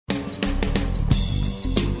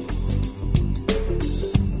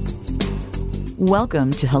Welcome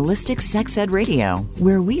to Holistic Sex Ed Radio,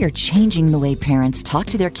 where we are changing the way parents talk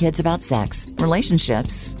to their kids about sex,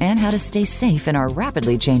 relationships, and how to stay safe in our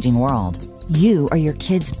rapidly changing world. You are your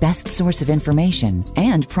kid's best source of information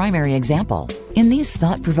and primary example. In these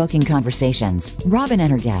thought-provoking conversations, Robin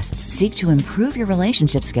and her guests seek to improve your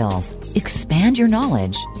relationship skills, expand your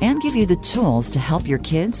knowledge, and give you the tools to help your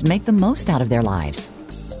kids make the most out of their lives.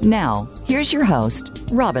 Now, here's your host,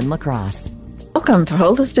 Robin LaCrosse. Welcome to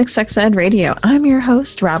Holistic Sex Ed Radio. I'm your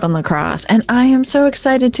host, Robin LaCrosse, and I am so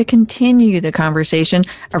excited to continue the conversation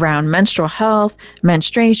around menstrual health,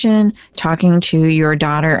 menstruation, talking to your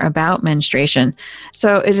daughter about menstruation.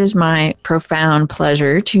 So it is my profound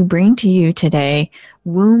pleasure to bring to you today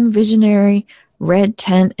womb visionary, Red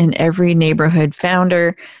Tent in Every Neighborhood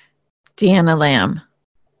founder, Deanna Lamb.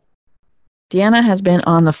 Deanna has been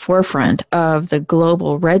on the forefront of the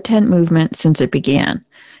global Red Tent movement since it began.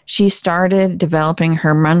 She started developing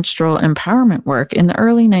her menstrual empowerment work in the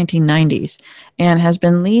early 1990s and has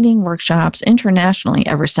been leading workshops internationally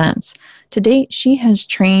ever since. To date, she has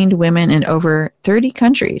trained women in over 30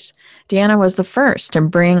 countries. Deanna was the first to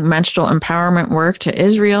bring menstrual empowerment work to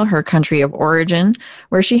Israel, her country of origin,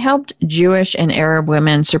 where she helped Jewish and Arab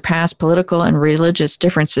women surpass political and religious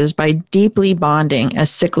differences by deeply bonding as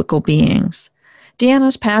cyclical beings.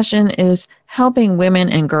 Deanna's passion is helping women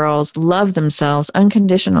and girls love themselves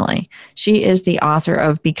unconditionally. She is the author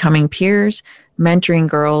of Becoming Peers, Mentoring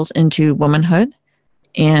Girls into Womanhood,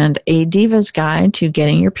 and A Diva's Guide to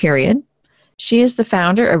Getting Your Period. She is the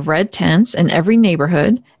founder of Red Tents in Every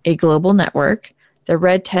Neighborhood, a global network, the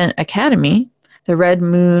Red Tent Academy, the Red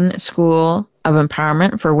Moon School of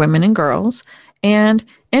Empowerment for Women and Girls, and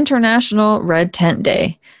International Red Tent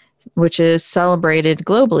Day, which is celebrated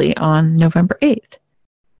globally on November 8th.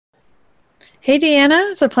 Hey,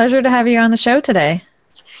 Deanna, it's a pleasure to have you on the show today.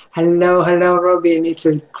 Hello, Robin. It's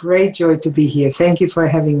a great joy to be here. Thank you for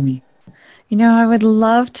having me. You know, I would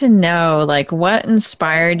love to know, what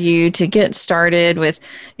inspired you to get started with,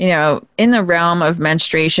 in the realm of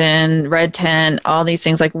menstruation, Red Tent, all these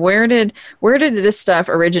things. Where did this stuff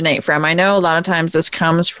originate from? I know a lot of times this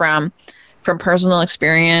comes from personal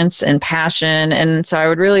experience and passion. And so I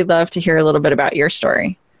would really love to hear a little bit about your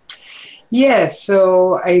story. Yes,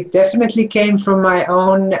 so I definitely came from my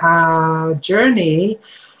own journey.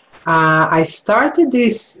 I started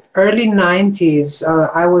this early 90s.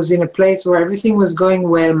 I was in a place where everything was going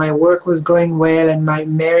well. My work was going well and my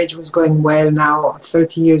marriage was going well now,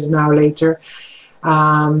 30 years now later.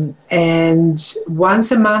 And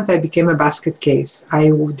once a month, I became a basket case. I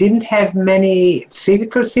didn't have many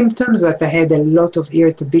physical symptoms, but I had a lot of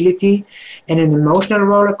irritability and an emotional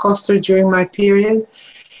roller coaster during my period.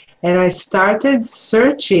 And I started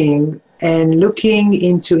searching and looking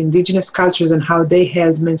into indigenous cultures and how they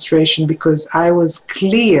held menstruation, because I was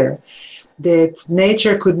clear that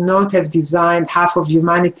nature could not have designed half of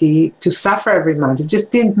humanity to suffer every month. It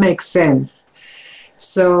just didn't make sense.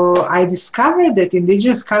 So I discovered that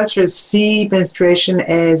indigenous cultures see menstruation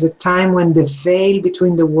as a time when the veil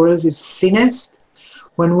between the worlds is thinnest,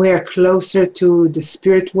 when we are closer to the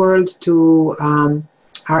spirit world, to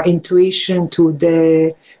our intuition, to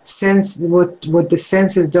the sense, what the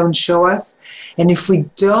senses don't show us. And if we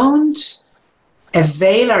don't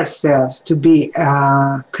avail ourselves to be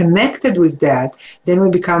connected with that, then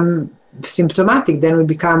we become symptomatic. Then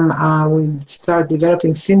we start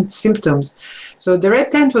developing symptoms. So the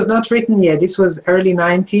Red Tent was not written yet. This was early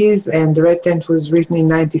 90s, and the Red Tent was written in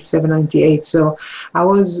 97, 98. So I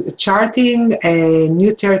was charting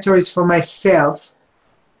new territories for myself.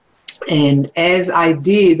 And as I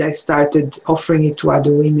did, I started offering it to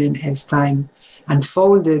other women as time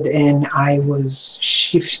unfolded, and I was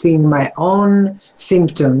shifting my own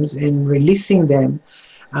symptoms and releasing them.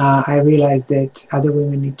 I realized that other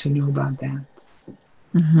women need to know about that.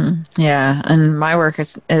 Mm-hmm. Yeah, and my work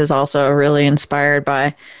is also really inspired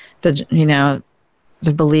by the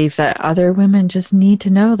belief that other women just need to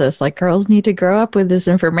know this. Girls need to grow up with this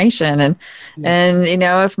information, and yes. And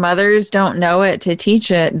if mothers don't know it to teach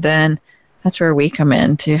it, then that's where we come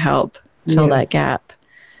in to help fill that gap.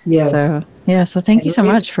 Yes. So thank you so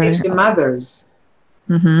much for the mothers.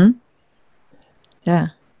 Mm-hmm. Yeah.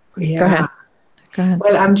 Go ahead.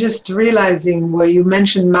 Well, I'm just realizing where you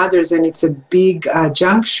mentioned mothers, and it's a big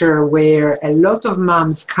juncture where a lot of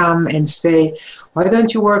moms come and say, why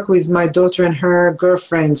don't you work with my daughter and her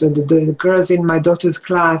girlfriends, or the girls in my daughter's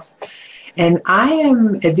class? And I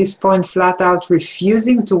am at this point flat out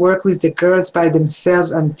refusing to work with the girls by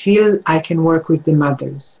themselves until I can work with the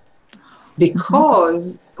mothers.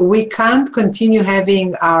 Because we can't continue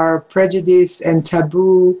having our prejudice and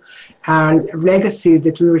taboo legacies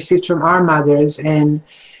that we received from our mothers, and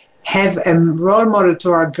have a role model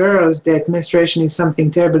to our girls that menstruation is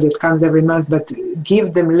something terrible that comes every month, but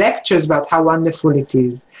give them lectures about how wonderful it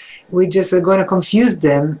is. We just are going to confuse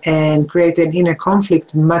them and create an inner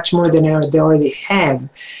conflict much more than they already have.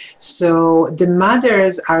 So the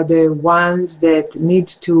mothers are the ones that need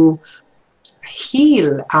to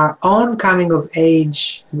heal our own coming of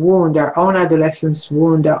age wound, our own adolescence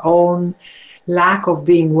wound, our own lack of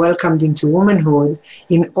being welcomed into womanhood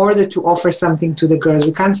in order to offer something to the girls.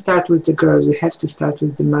 We can't start with the girls. We have to start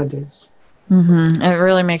with the mothers. Mm-hmm. It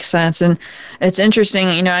really makes sense. And it's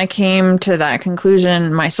interesting, I came to that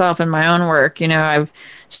conclusion myself in my own work. I've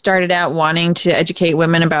started out wanting to educate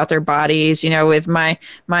women about their bodies, with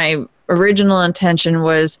my original intention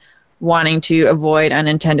was wanting to avoid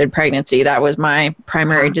unintended pregnancy. That was my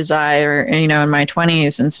primary desire, in my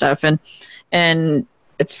 20s and stuff. And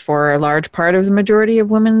it's for a large part of the majority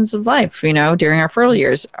of women's life, during our fertile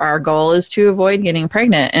years. Our goal is to avoid getting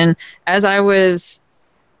pregnant. And as I was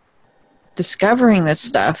discovering this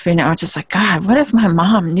stuff, I was just like, God, what if my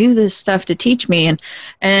mom knew this stuff to teach me?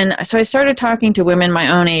 And so I started talking to women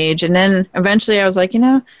my own age. And then eventually I was like,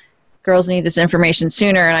 girls need this information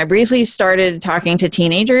sooner. And I briefly started talking to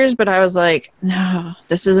teenagers, but I was like, no,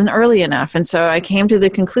 this isn't early enough. And so I came to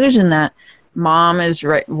the conclusion that mom is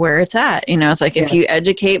right where it's at. It's like, if you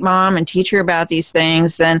educate mom and teach her about these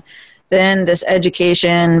things, then this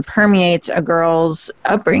education permeates a girl's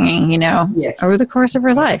upbringing, over the course of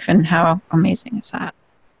her life. And how amazing is that?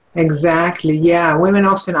 Exactly. Yeah. Women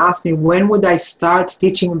often ask me, when would I start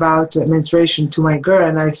teaching about menstruation to my girl?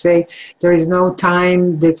 And I say, there is no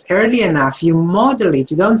time that's early enough. You model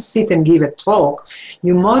it. You don't sit and give a talk.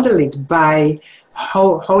 You model it by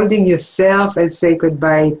holding yourself as sacred,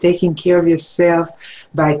 by taking care of yourself,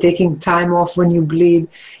 by taking time off when you bleed.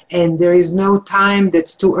 And there is no time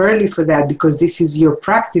that's too early for that, because this is your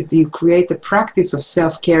practice. You create a practice of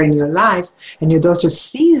self-care in your life, and your daughter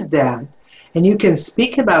sees that. And you can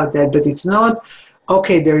speak about that, but it's not,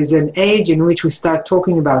 okay, there is an age in which we start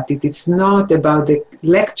talking about it. It's not about the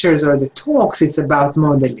lectures or the talks. It's about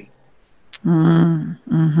modeling.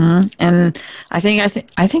 Mm-hmm. And I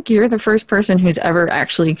think you're the first person who's ever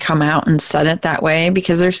actually come out and said it that way,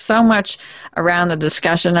 because there's so much around the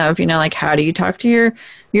discussion of, like, how do you talk to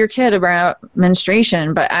your kid about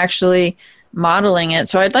menstruation, but actually modeling it.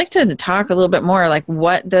 So I'd like to talk a little bit more, like,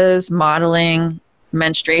 what does modeling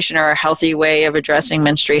menstruation or a healthy way of addressing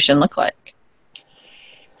menstruation look like?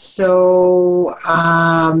 So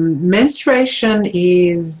menstruation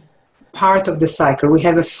is part of the cycle. We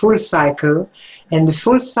have a full cycle, and the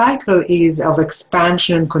full cycle is of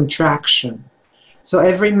expansion and contraction. So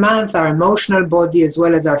every month our emotional body as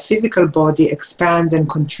well as our physical body expands and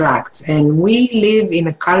contracts. And we live in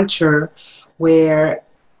a culture where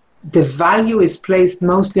the value is placed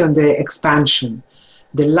mostly on the expansion.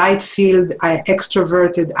 The light field,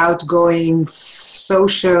 extroverted, outgoing,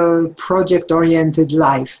 social, project-oriented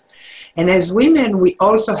life. And as women, we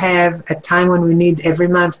also have a time when we need every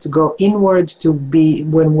month to go inward, to be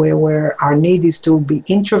where our need is to be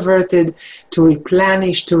introverted, to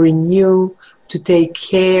replenish, to renew, to take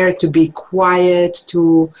care, to be quiet,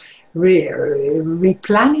 to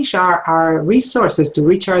replenish our resources, to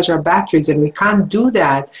recharge our batteries. And we can't do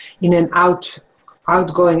that in an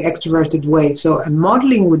outgoing, extroverted way. So a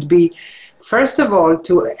modeling would be, first of all,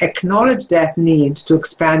 to acknowledge that need to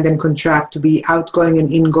expand and contract, to be outgoing and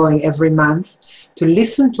ingoing every month, to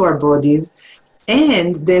listen to our bodies,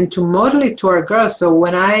 and then to model it to our girls. So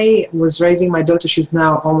when I was raising my daughter, she's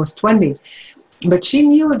now almost 20, but she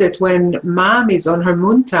knew that when mom is on her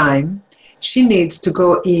moon time, she needs to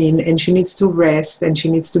go in and she needs to rest and she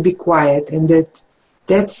needs to be quiet, and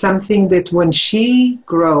that's something that when she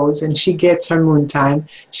grows and she gets her moon time,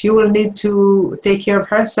 she will need to take care of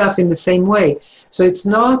herself in the same way. So it's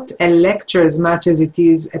not a lecture as much as it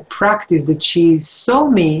is a practice that she saw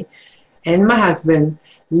me and my husband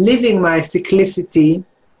living my cyclicity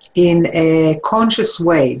in a conscious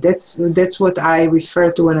way. That's what I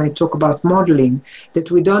refer to when I talk about modeling,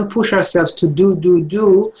 that we don't push ourselves to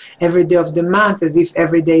do every day of the month as if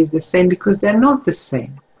every day is the same, because they're not the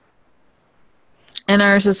same. And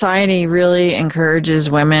our society really encourages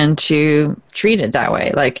women to treat it that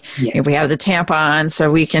way. Like, yes. We have the tampon,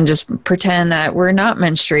 so we can just pretend that we're not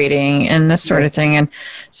menstruating and this sort of thing. And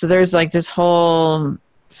so there's like this whole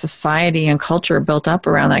society and culture built up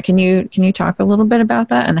around that. Can you talk a little bit about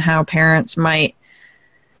that and how parents might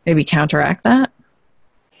maybe counteract that?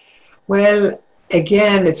 Well,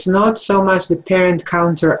 again, it's not so much the parent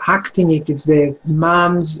counteracting it, it's the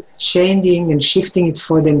moms changing and shifting it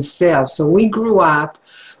for themselves. So we grew up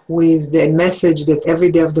with the message that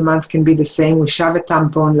every day of the month can be the same. We shove a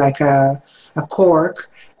tampon like a cork,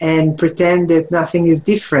 and pretend that nothing is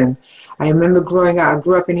different. I remember growing up, I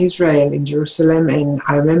grew up in Israel, in Jerusalem, and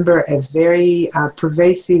I remember a very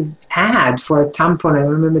pervasive ad for a tampon. I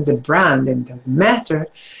remember the brand, and it doesn't matter,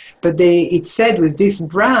 but it said with this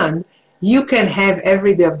brand, you can have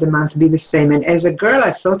every day of the month be the same. And as a girl,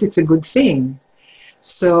 I thought it's a good thing.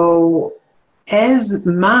 So as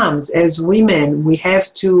moms, as women, we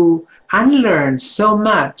have to unlearn so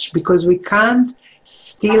much because we can't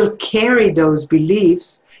still carry those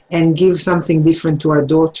beliefs and give something different to our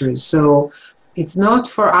daughters. So it's not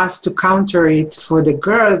for us to counter it for the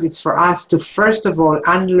girls, it's for us to first of all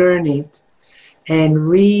unlearn it and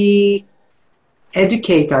re-educate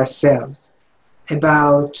ourselves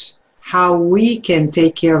about how we can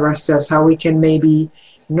take care of ourselves, how we can maybe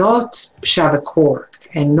not shove a cork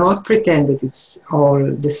and not pretend that it's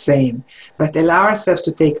all the same, but allow ourselves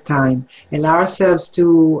to take time, allow ourselves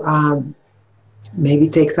to maybe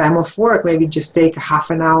take time off work, maybe just take half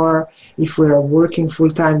an hour if we're working full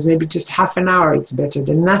time, maybe just half an hour, it's better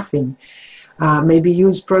than nothing. Maybe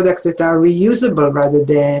use products that are reusable rather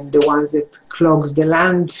than the ones that clogs the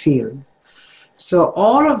landfills. So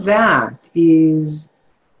all of that is,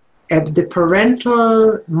 the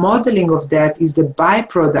parental modeling of that is the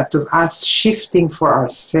byproduct of us shifting for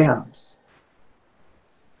ourselves.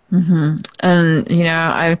 Mm-hmm. And, you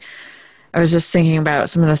know, I was just thinking about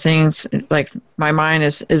some of the things, like my mind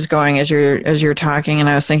is going as you're talking, and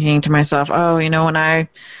I was thinking to myself, oh, you know, when I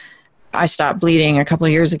stopped bleeding a couple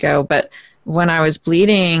of years ago, but when I was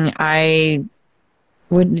bleeding, I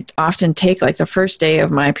would often take like the first day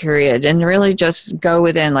of my period and really just go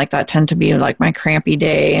within, like that tend to be like my crampy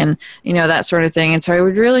day and, you know, that sort of thing. And so I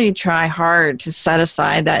would really try hard to set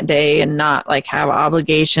aside that day and not like have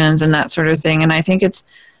obligations and that sort of thing. And I think it's,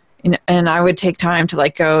 and I would take time to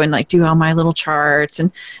like go and like do all my little charts,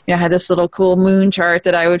 and you know, I had this little cool moon chart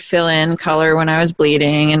that I would fill in color when I was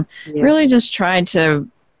bleeding, and really just tried to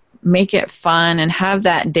make it fun and have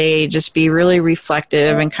that day just be really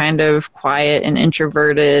reflective and kind of quiet and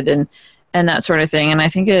introverted and that sort of thing. And I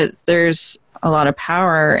think there's a lot of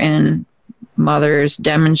power in mothers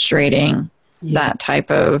demonstrating that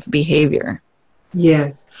type of behavior.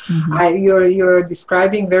 Yes. Mm-hmm. You're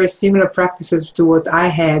describing very similar practices to what I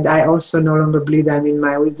had. I also no longer bleed. I'm in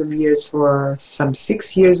my wisdom years for some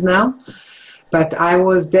 6 years now. But I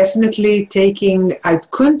was definitely I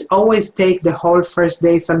couldn't always take the whole first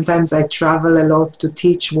day. Sometimes I travel a lot to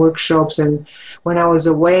teach workshops. And when I was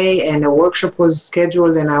away and a workshop was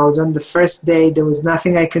scheduled and I was on the first day, there was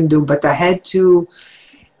nothing I can do. But I had to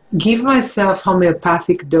give myself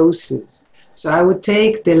homeopathic doses. So I would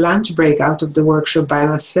take the lunch break out of the workshop by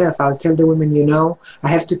myself. I would tell the women, you know, I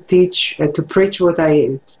have to teach what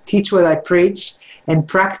I preach and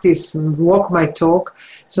practice, walk my talk.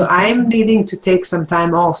 So I'm needing to take some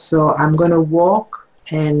time off. So I'm going to walk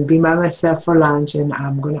and be by myself for lunch, and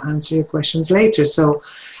I'm going to answer your questions later. So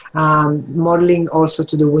modeling also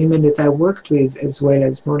to the women that I worked with, as well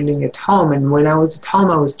as modeling at home. And when I was at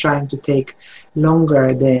home, I was trying to take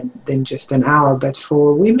longer than just an hour. But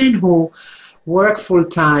for women who work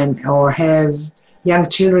full-time or have young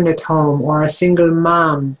children at home or are single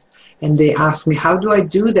moms, and they ask me, how do I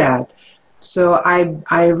do that? So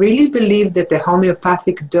I really believe that the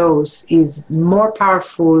homeopathic dose is more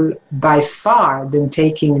powerful by far than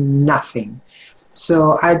taking nothing.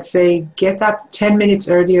 So I'd say get up 10 minutes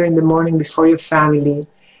earlier in the morning before your family.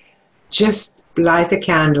 Just light a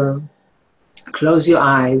candle, close your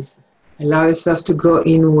eyes, allow yourself to go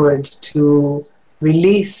inward, to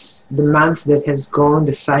release the month that has gone,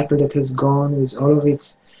 the cycle that has gone with all of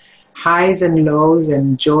its highs and lows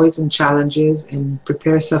and joys and challenges, and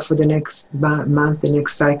prepare yourself for the next month, the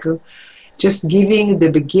next cycle. Just giving the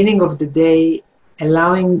beginning of the day,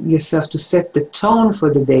 allowing yourself to set the tone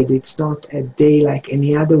for the day. It's not a day like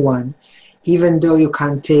any other one, even though you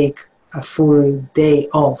can't take a full day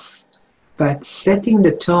off. But setting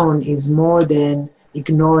the tone is more than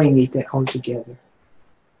ignoring it altogether.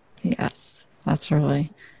 Yes, that's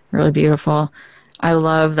really, really beautiful. I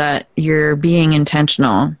love that you're being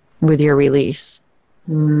intentional with your release.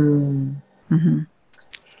 Mm-hmm.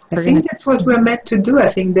 I think that's what we're meant to do. I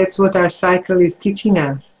think that's what our cycle is teaching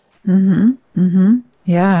us. Mm-hmm. Mm-hmm.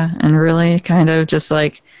 Yeah, and really kind of just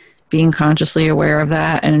like being consciously aware of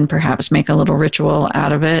that, and perhaps make a little ritual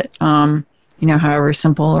out of it. You know, however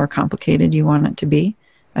simple or complicated you want it to be,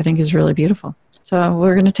 I think is really beautiful. So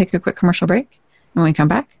we're going to take a quick commercial break. When we come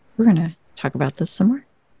back, we're going to talk about this some more.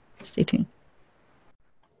 Stay tuned.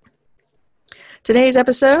 Today's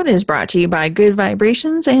episode is brought to you by Good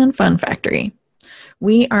Vibrations and Fun Factory.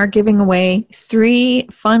 We are giving away 3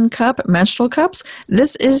 Fun Cup menstrual cups.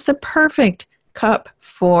 This is the perfect cup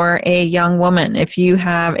for a young woman. If you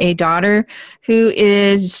have a daughter who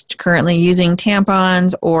is currently using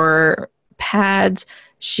tampons or pads,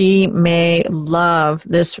 she may love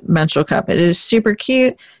this menstrual cup. It is super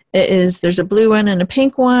cute. There's a blue one and a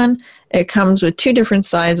pink one. It comes with 2 different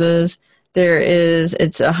sizes.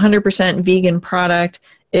 It's 100% vegan product.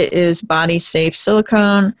 It is body safe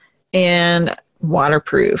silicone and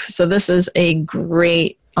waterproof. So this is a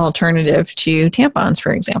great alternative to tampons,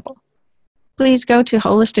 for example. Please go to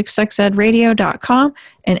holisticsexedradio.com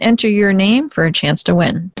and enter your name for a chance to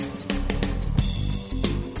win.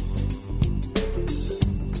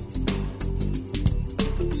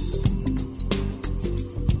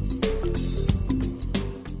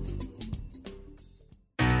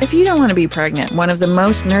 If you don't want to be pregnant, one of the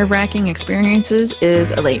most nerve-wracking experiences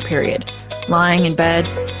is a late period. Lying in bed,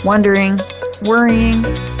 wondering, worrying,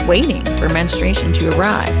 waiting for menstruation to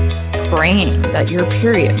arrive, praying that your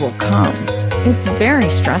period will come. It's very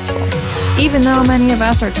stressful. Even though many of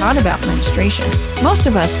us are taught about menstruation, most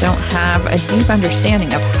of us don't have a deep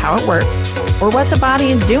understanding of how it works or what the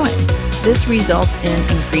body is doing. This results in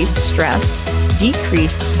increased stress,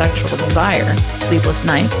 decreased sexual desire, sleepless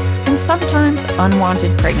nights, and sometimes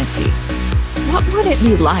unwanted pregnancy. What would it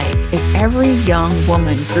be like if every young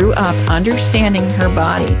woman grew up understanding her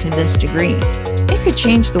body to this degree? It could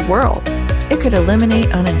change the world. It could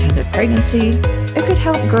eliminate unintended pregnancy. It could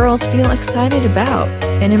help girls feel excited about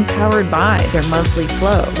and empowered by their monthly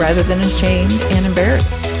flow rather than ashamed and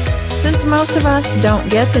embarrassed. Since most of us don't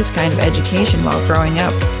get this kind of education while growing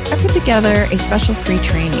up, I put together a special free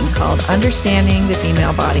training called Understanding the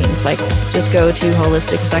Female Body and Cycle. Just go to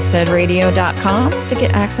holisticsexedradio.com to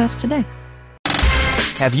get access today.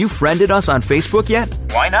 Have you friended us on Facebook yet?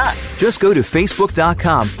 Why not? Just go to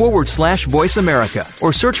facebook.com/Voice America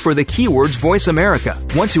or search for the keywords Voice America.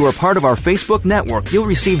 Once you are part of our Facebook network, you'll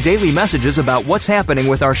receive daily messages about what's happening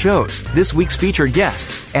with our shows, this week's featured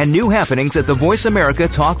guests, and new happenings at the Voice America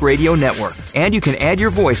Talk Radio Network. And you can add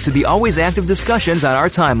your voice to the always active discussions on our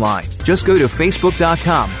timeline. Just go to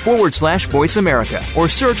facebook.com/Voice America or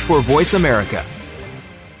search for Voice America.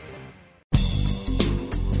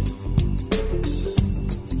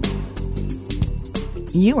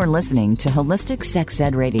 You are listening to Holistic Sex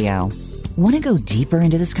Ed Radio. Want to go deeper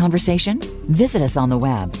into this conversation? Visit us on the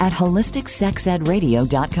web at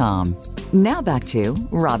holisticsexedradio.com. Now back to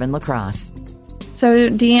Robin LaCrosse. So,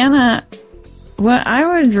 Deanna, what I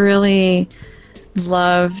would really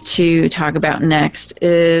love to talk about next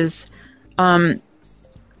is how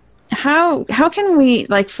can we,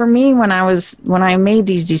 like, for me, when I made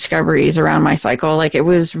these discoveries around my cycle, like, it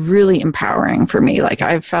was really empowering for me. Like,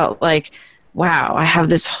 I felt like, wow, I have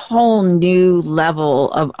this whole new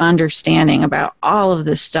level of understanding about all of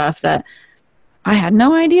this stuff that I had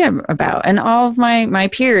no idea about. And all of my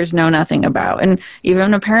peers know nothing about. And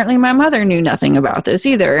even apparently my mother knew nothing about this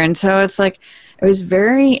either. And so it's like, it was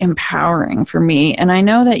very empowering for me. And I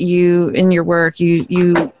know that you, in your work,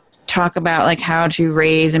 you talk about like how to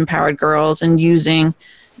raise empowered girls and using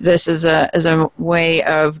this as a way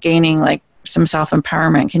of gaining like some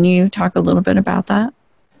self-empowerment. Can you talk a little bit about that?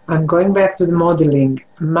 I'm going back to the modeling.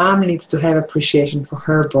 Mom needs to have appreciation for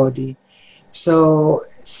her body. So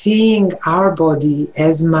seeing our body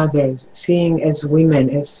as mothers, seeing as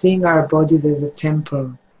women, seeing our bodies as a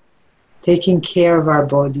temple, taking care of our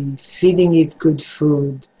body, feeding it good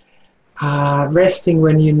food, resting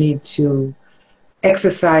when you need to,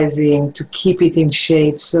 exercising to keep it in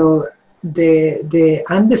shape. So the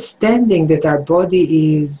understanding that our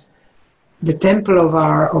body is the temple of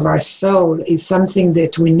our soul is something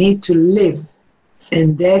that we need to live.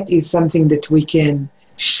 And that is something that we can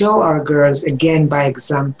show our girls, again, by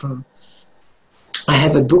example. I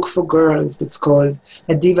have a book for girls that's called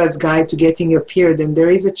A Diva's Guide to Getting Your Period. And there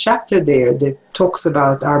is a chapter there that talks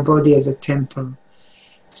about our body as a temple.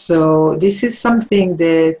 So this is something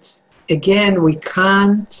that, again, we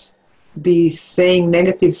can't be saying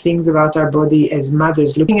negative things about our body as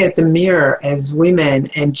mothers, looking at the mirror as women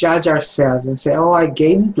and judge ourselves and say, oh, I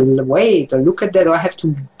gained weight, or look at that, or I have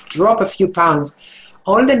to drop a few pounds.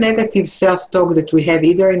 All the negative self-talk that we have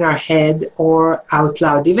either in our head or out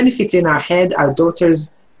loud, even if it's in our head, our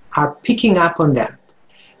daughters are picking up on that.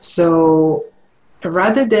 So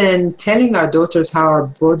rather than telling our daughters how our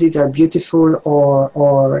bodies are beautiful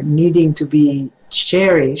or needing to be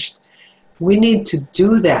cherished, we need to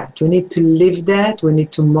do that. We need to live that. We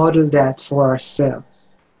need to model that for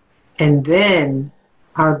ourselves. And then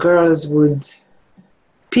our girls would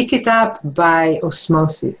pick it up by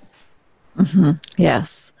osmosis. Mm-hmm.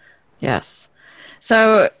 Yes. Yes.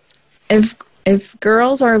 So if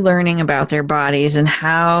girls are learning about their bodies and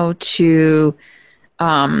how to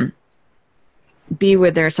be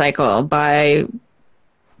with their cycle by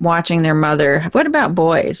watching their mother. What about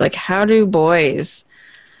boys? Like, how do boys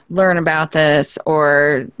learn about this?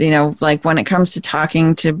 Or, like when it comes to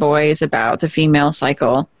talking to boys about the female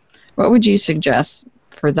cycle, what would you suggest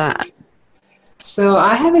for that? So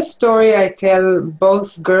I have a story I tell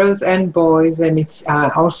both girls and boys, and it's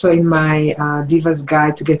also in my Diva's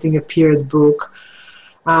Guide to Getting a Period book.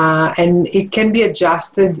 And it can be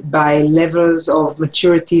adjusted by levels of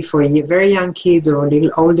maturity for very young kids or a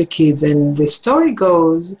little older kids. And the story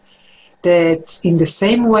goes that in the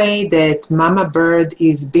same way that Mama Bird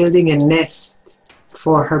is building a nest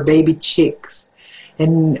for her baby chicks,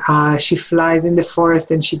 and she flies in the forest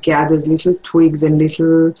and she gathers little twigs and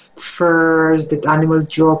little furs that animals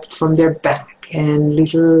dropped from their back and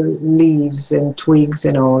little leaves and twigs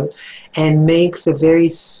and all, and makes a very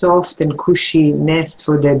soft and cushy nest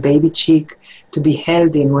for their baby chick to be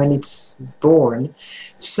held in when it's born.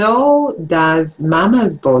 So does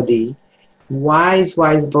Mama's body, wise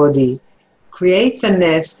body, creates a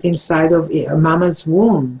nest inside of Mama's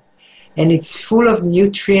womb, and it's full of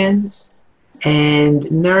nutrients and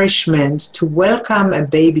nourishment to welcome a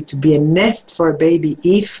baby, to be a nest for a baby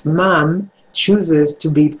if Mom chooses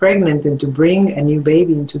to be pregnant and to bring a new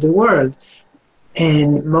baby into the world.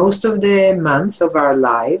 And most of the months of our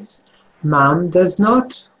lives, Mom does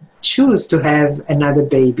not choose to have another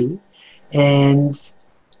baby, and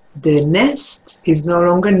the nest is no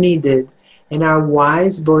longer needed, and our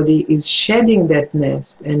wise body is shedding that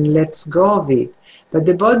nest and lets go of it. But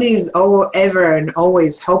the body is ever and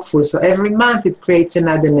always hopeful, so every month it creates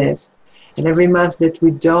another nest. And every month that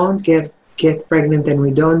we don't get pregnant and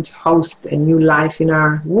we don't host a new life in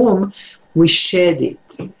our womb, we shed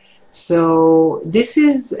it. So this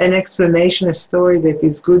is an explanation, a story that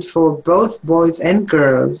is good for both boys and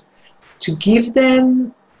girls, to give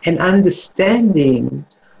them an understanding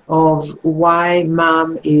of why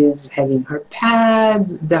Mom is having her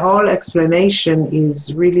pads. The whole explanation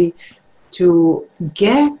is really to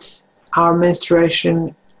get our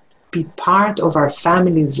menstruation be part of our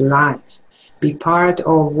family's life, be part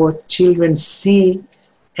of what children see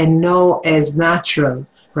and know as natural,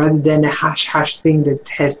 rather than a hush-hush thing that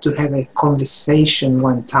has to have a conversation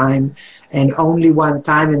one time and only one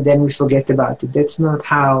time and then we forget about it. That's not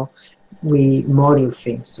how we model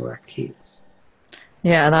things to our kids.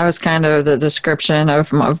 Yeah, that was kind of the description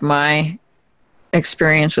of my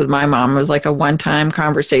experience with my mom. It was like a one-time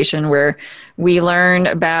conversation where we learned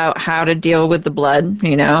about how to deal with the blood,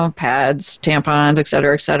 pads, tampons, et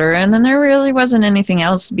cetera, and then there really wasn't anything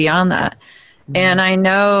else beyond that. And I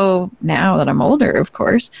know now that I'm older, of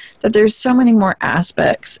course, that there's so many more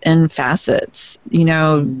aspects and facets,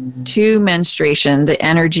 to menstruation, the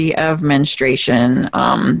energy of menstruation,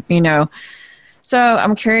 So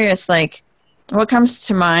I'm curious, like, what comes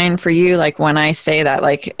to mind for you, like, when I say that,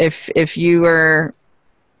 like, if you were,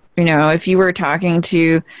 if you were talking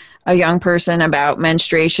to a young person about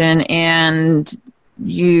menstruation and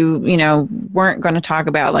you weren't going to talk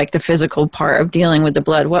about, like, the physical part of dealing with the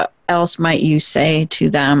blood, what else might you say to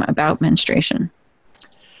them about menstruation?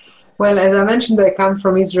 Well, as I mentioned, I come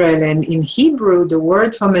from Israel, and in Hebrew, the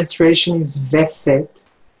word for menstruation is veset,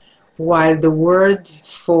 while the word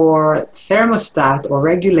for thermostat or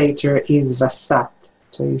regulator is vasat.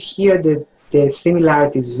 So you hear the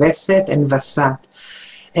similarities, veset and vasat.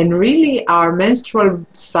 And really, our menstrual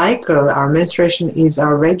cycle, our menstruation is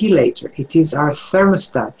our regulator. It is our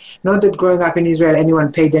thermostat. Not that growing up in Israel,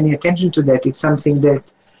 anyone paid any attention to that. It's something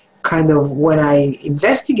that kind of, when I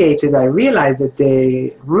investigated, I realized that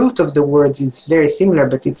the root of the words is very similar,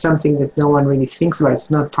 but it's something that no one really thinks about. It's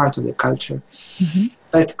not part of the culture. Mm-hmm.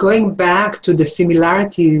 But going back to the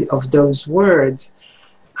similarity of those words,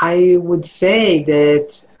 I would say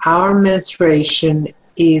that our menstruation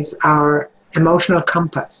is our emotional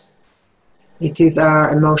compass. It is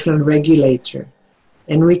our emotional regulator.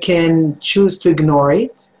 And we can choose to ignore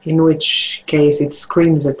it, in which case it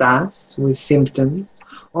screams at us with symptoms,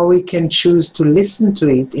 or we can choose to listen to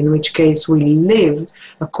it, in which case we live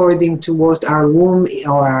according to what our womb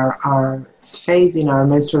or our phase in our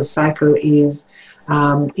menstrual cycle is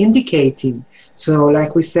indicating. So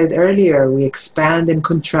like we said earlier, we expand and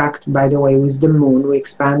contract, by the way, with the moon. We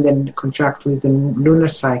expand and contract with the lunar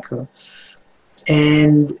cycle.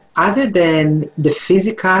 And other than the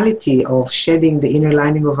physicality of shedding the inner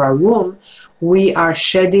lining of our womb, we are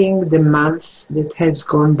shedding the month that has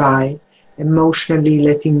gone by, emotionally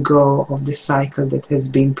letting go of the cycle that has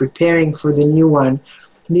been preparing for the new one.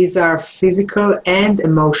 These are physical and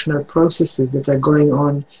emotional processes that are going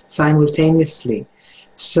on simultaneously.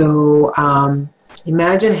 So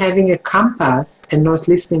imagine having a compass and not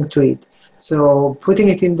listening to it. So putting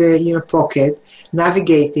it in the pocket,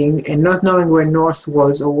 navigating and not knowing where north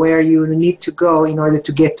was or where you need to go in order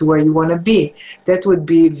to get to where you want to be, that would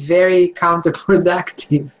be very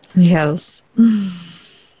counterproductive. Yes.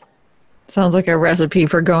 Sounds like a recipe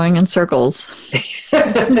for going in circles.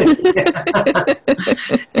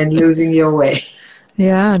 And losing your way.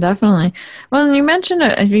 Yeah, definitely. Well, you've mentioned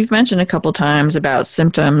a couple times about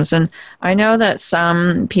symptoms, and I know that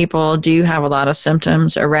some people do have a lot of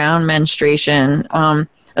symptoms around menstruation,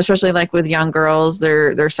 especially like with young girls.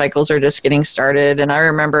 Their cycles are just getting started, and I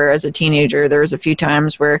remember as a teenager, there was a few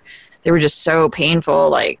times where they were just so painful,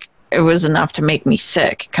 like it was enough to make me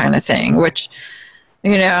sick, kind of thing. Which,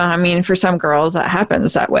 I mean, for some girls that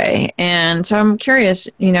happens that way, and so I'm curious,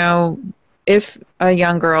 if a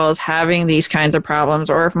young girl is having these kinds of problems,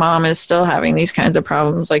 or if mom is still having these kinds of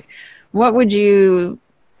problems, like where would you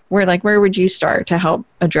start to help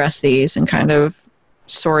address these and kind of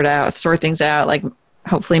sort things out, like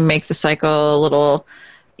hopefully make the cycle a little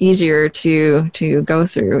easier to go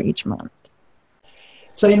through each month?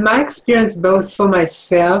 So in my experience, both for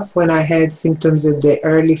myself, when I had symptoms at the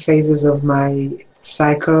early phases of my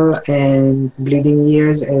cycle and bleeding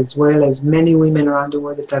years, as well as many women around the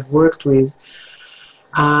world that I've worked with,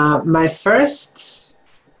 my first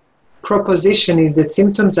proposition is that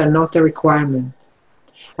symptoms are not a requirement.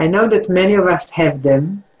 I know that many of us have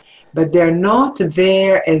them, but they're not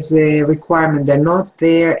there as a requirement. They're not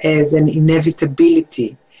there as an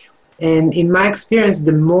inevitability. And in my experience,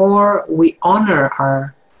 the more we honor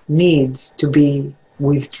our needs to be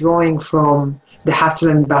withdrawing from the hustle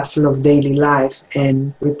and bustle of daily life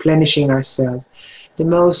and replenishing ourselves, the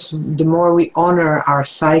more we honor our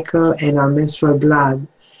cycle and our menstrual blood,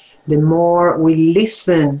 the more we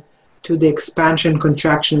listen to the expansion,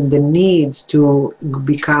 contraction, the needs to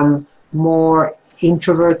become more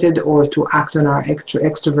introverted or to act on our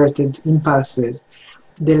extroverted impulses,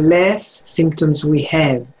 the less symptoms we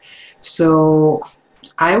have. So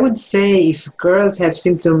I would say if girls have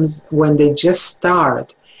symptoms when they just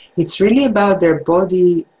start, it's really about their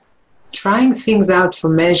body trying things out for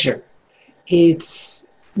measure. It's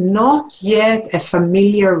not yet a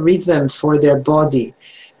familiar rhythm for their body.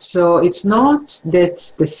 So it's not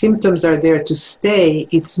that the symptoms are there to stay.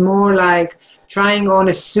 It's more like trying on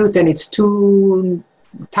a suit and it's too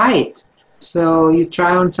tight. So you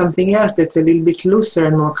try on something else that's a little bit looser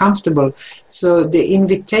and more comfortable. So the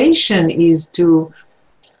invitation is to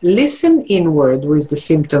listen inward with the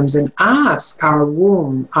symptoms and ask our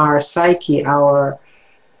womb, our psyche, our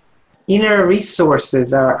inner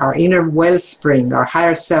resources, our inner wellspring, our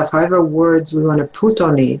higher self, however words we want to put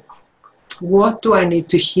on it. What do I need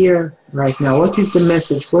to hear right now? What is the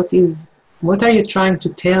message? What are you trying to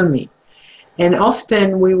tell me? And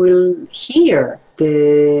often we will hear.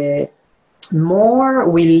 The more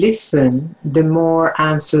we listen, the more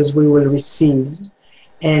answers we will receive.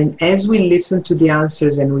 And as we listen to the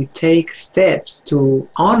answers and we take steps to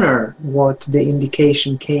honor what the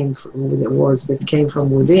indication came from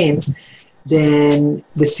within, then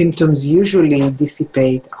the symptoms usually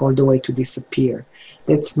dissipate all the way to disappear.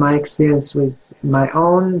 That's my experience with my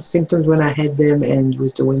own symptoms when I had them, and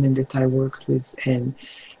with the women that I worked with, and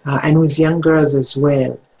with young girls as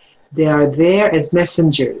well. They are there as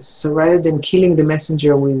messengers. So rather than killing the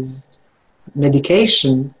messenger with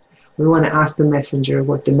medications, we want to ask the messenger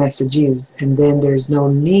what the message is. And then there's no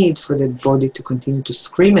need for the body to continue to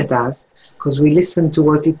scream at us because we listen to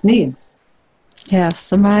what it needs.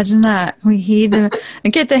 Yes, imagine that. We heed and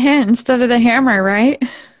get the hint instead of the hammer, right?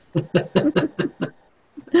 All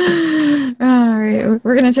right,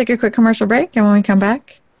 we're going to take a quick commercial break, and when we come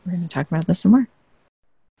back, we're going to talk about this some more.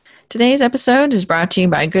 Today's episode is brought to you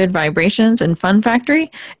by Good Vibrations and Fun Factory.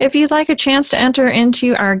 If you'd like a chance to enter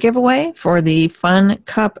into our giveaway for the Fun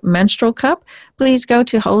Cup Menstrual Cup, please go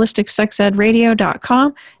to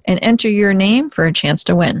holisticsexedradio.com and enter your name for a chance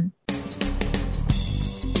to win.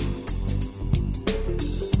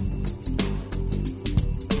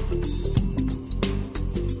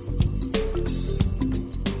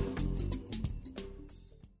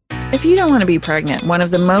 If you don't want to be pregnant, one of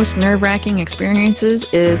the most nerve-wracking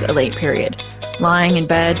experiences is a late period. Lying in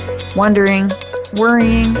bed, wondering,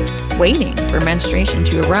 worrying, waiting for menstruation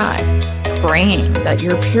to arrive, praying that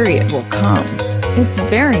your period will come. It's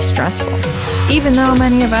very stressful. Even though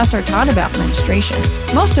many of us are taught about menstruation,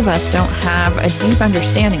 most of us don't have a deep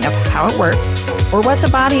understanding of how it works or what the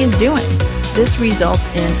body is doing. This results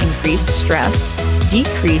in increased stress,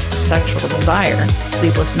 decreased sexual desire,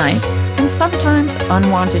 sleepless nights, and sometimes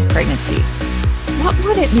unwanted pregnancy. What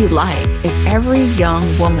would it be like if every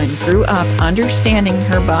young woman grew up understanding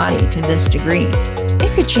her body to this degree?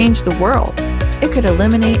 It could change the world. It could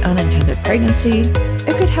eliminate unintended pregnancy.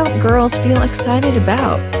 It could help girls feel excited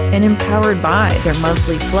about and empowered by their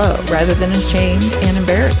monthly flow rather than ashamed and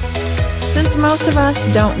embarrassed. Since most of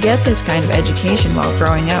us don't get this kind of education while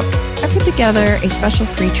growing up, I put together a special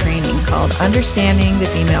free training called Understanding the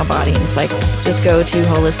Female Body and Cycle. Just go to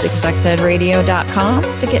holisticsexedradio.com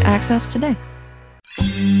to get access today.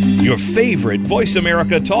 Your favorite Voice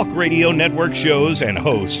America Talk Radio Network shows and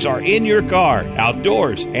hosts are in your car,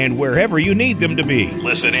 outdoors, and wherever you need them to be.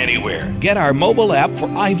 Listen anywhere. Get our mobile app for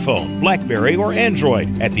iPhone, BlackBerry, or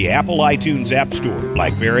Android at the Apple iTunes App Store,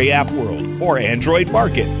 BlackBerry App World, or Android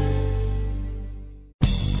Market.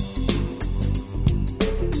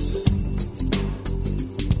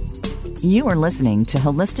 You are listening to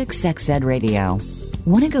Holistic Sex Ed Radio.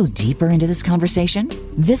 Want to go deeper into this conversation?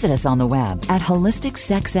 Visit us on the web at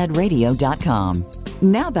holisticsexedradio.com.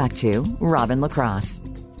 Now back to Robin LaCrosse.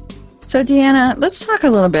 So, Deanna, let's talk a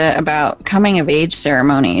little bit about coming of age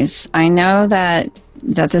ceremonies. I know that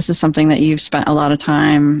this is something that you've spent a lot of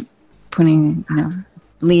time putting,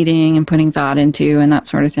 leading and putting thought into and that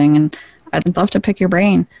sort of thing. And I'd love to pick your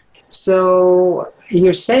brain. So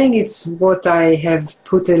you're saying it's what I have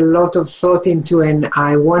put a lot of thought into, and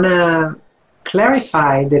I want to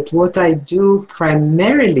clarify that what I do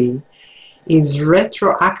primarily is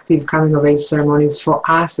retroactive coming of age ceremonies for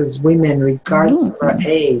us as women, regardless of our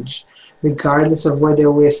age, regardless of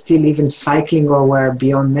whether we're still even cycling or we're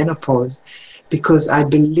beyond menopause, because I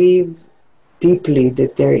believe deeply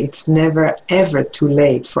that it's never ever too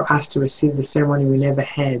late for us to receive the ceremony we never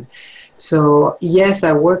had. So yes,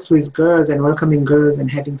 I worked with girls and welcoming girls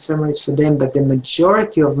and having ceremonies for them, but the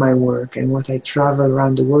majority of my work and what I travel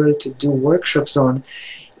around the world to do workshops on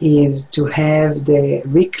is to have the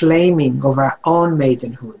reclaiming of our own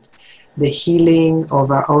maidenhood, the healing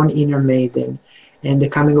of our own inner maiden, and the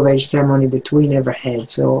coming of age ceremony that we never had.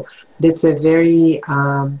 So that's a very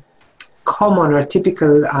common or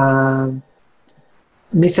typical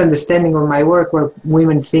misunderstanding of my work, where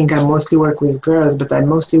women think I mostly work with girls, but I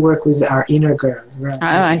mostly work with our inner girls. Right?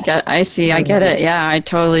 I get it. Yeah, I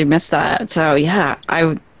totally missed that. So yeah,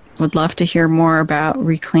 I would love to hear more about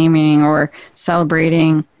reclaiming or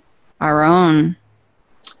celebrating our own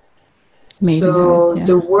maidenhood. So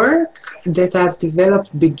the work that I've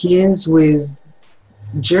developed begins with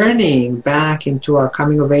journeying back into our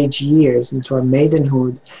coming of age years, into our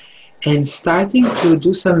maidenhood, and starting to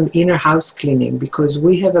do some inner house cleaning, because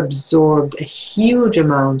we have absorbed a huge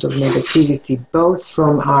amount of negativity, both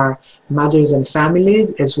from our mothers and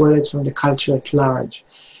families, as well as from the culture at large.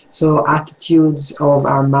 So attitudes of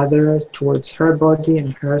our mother towards her body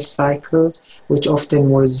and her cycle, which often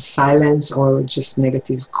was silence or just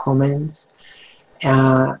negative comments.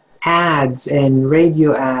 Ads and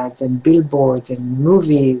radio ads and billboards and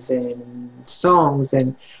movies and songs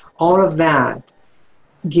and all of that,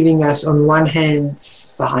 giving us, on one hand,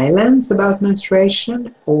 silence about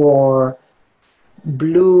menstruation, or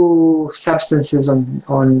blue substances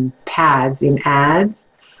on pads in ads,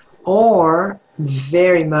 or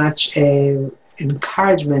very much an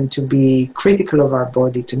encouragement to be critical of our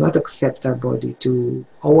body, to not accept our body, to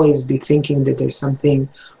always be thinking that there's something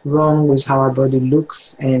wrong with how our body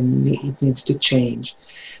looks and it needs to change.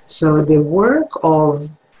 So the work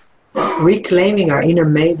of reclaiming our inner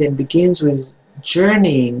maiden begins with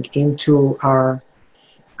journeying into our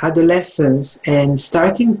adolescence and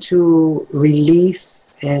starting to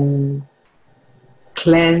release and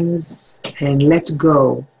cleanse and let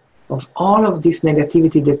go of all of this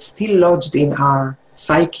negativity that's still lodged in our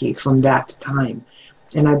psyche from that time.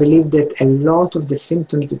 And I believe that a lot of the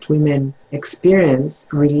symptoms that women experience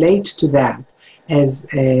relate to that as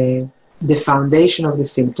the foundation of the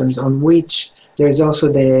symptoms, on which there is also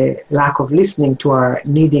the lack of listening to our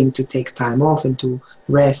needing to take time off and to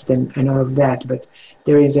rest and all of that. But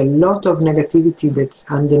there is a lot of negativity that's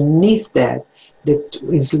underneath that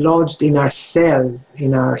is lodged in our cells,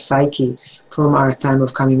 in our psyche, from our time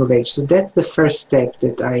of coming of age. So that's the first step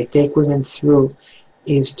that I take women through,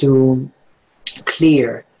 is to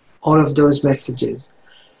clear all of those messages.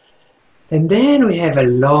 And then we have a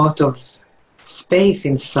lot of space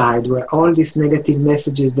inside where all these negative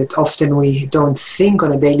messages that often we don't think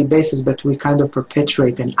on a daily basis, but we kind of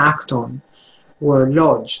perpetuate and act on, were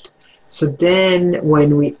lodged. So then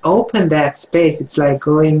when we open that space, it's like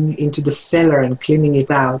going into the cellar and cleaning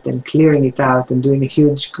it out and clearing it out and doing a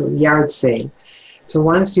huge yard sale. So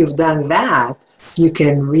once you've done that, you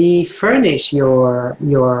can refurnish your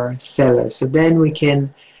cellar. So then we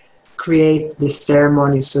can create the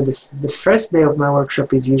ceremony. So the first day of my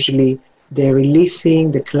workshop is usually the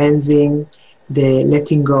releasing, the cleansing, the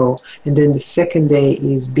letting go. And then the second day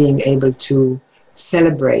is being able to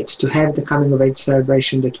celebrate, to have the coming of age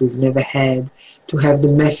celebration that we've never had, to have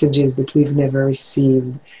the messages that we've never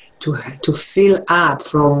received, to fill up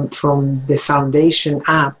from the foundation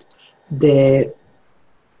up, the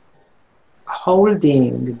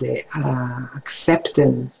holding, the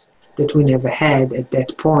acceptance that we never had at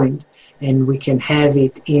that point, and we can have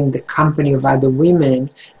it in the company of other women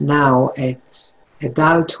now at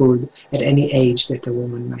adulthood, at any age that a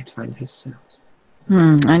woman might find herself.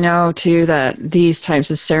 I know too that these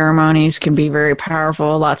types of ceremonies can be very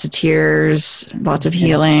powerful. Lots of tears, lots of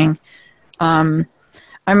healing. I'm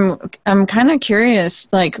kind of curious,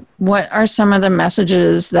 like, what are some of the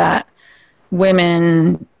messages that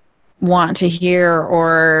women want to hear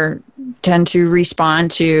or tend to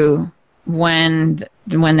respond to when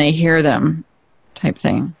they hear them, type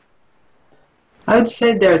thing? I would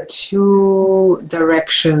say there are two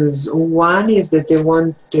directions. One is that they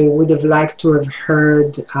would have liked to have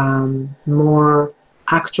heard more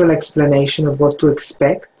actual explanation of what to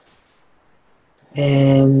expect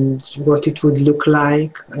and what it would look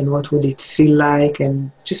like and what would it feel like,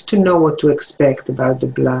 and just to know what to expect about the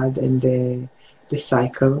blood and the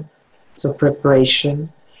cycle. So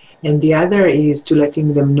preparation. And the other is to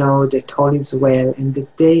letting them know that all is well and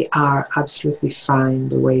that they are absolutely fine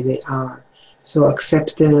the way they are. So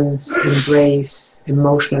acceptance, embrace,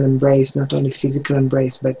 emotional embrace, not only physical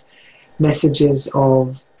embrace, but messages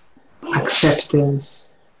of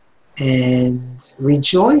acceptance and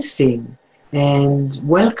rejoicing and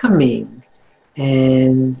welcoming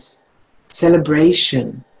and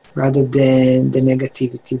celebration rather than the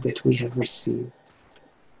negativity that we have received.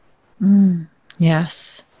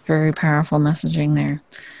 Yes, very powerful messaging there.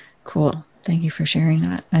 Cool. Thank you for sharing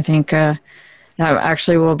that. I think that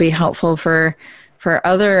actually will be helpful for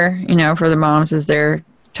other, for the moms as they're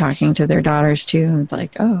talking to their daughters too. It's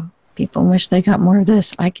like, oh, people wish they got more of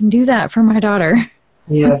this. I can do that for my daughter.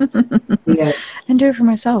 Yes. Yes. And do it for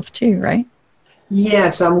myself too, right? Yeah,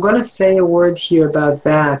 so I'm going to say a word here about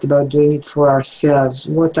that, about doing it for ourselves.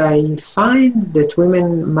 What I find that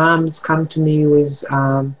moms come to me with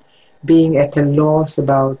being at a loss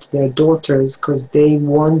about their daughters because they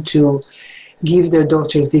want to give their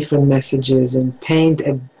daughters different messages and paint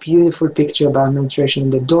a beautiful picture about menstruation.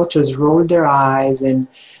 And the daughters roll their eyes and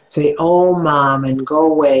say, oh, mom, and go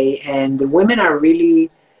away. And the women are really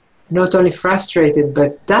not only frustrated,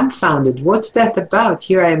 but dumbfounded. What's that about?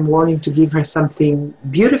 Here I am wanting to give her something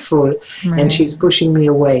beautiful, right, and she's pushing me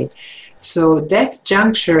away. So that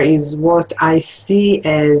juncture is what I see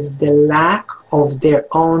as the lack of their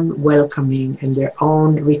own welcoming and their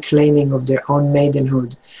own reclaiming of their own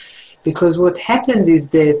maidenhood. Because what happens is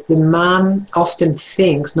that the mom often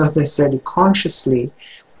thinks, not necessarily consciously,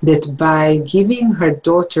 that by giving her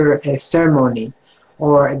daughter a ceremony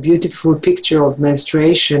or a beautiful picture of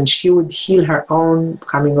menstruation, she would heal her own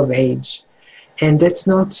coming of age. And that's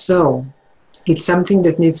not so. It's something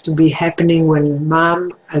that needs to be happening when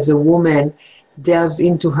mom, as a woman, delves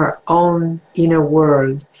into her own inner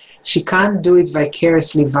world. She can't do it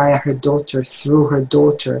vicariously via her daughter, through her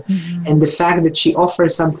daughter. Mm-hmm. And the fact that she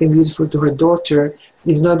offers something beautiful to her daughter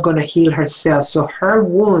is not going to heal herself. So her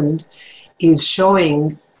wound is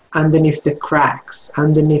showing underneath the cracks,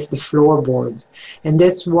 underneath the floorboards. And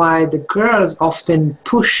that's why the girls often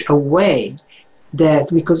push away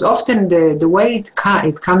that, because often the way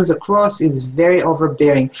it comes across is very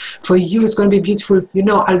overbearing. For you, it's going to be beautiful.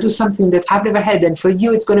 I'll do something that I've never had. And for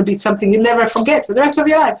you, it's going to be something you'll never forget for the rest of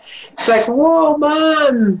your life. It's like, whoa,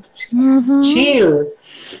 mom, chill.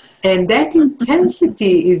 And that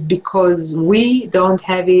intensity is because we don't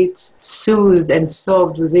have it soothed and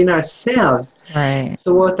solved within ourselves. Right.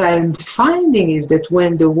 So what I'm finding is that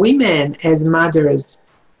when the women as mothers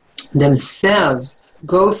themselves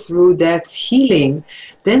go through that healing,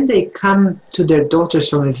 then they come to their daughters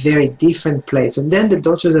from a very different place. And then the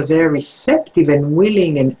daughters are very receptive and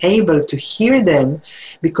willing and able to hear them,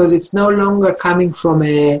 because it's no longer coming from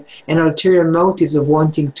an ulterior motives of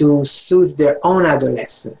wanting to soothe their own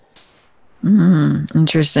adolescence.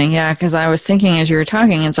 Interesting. Yeah, because I was thinking as you were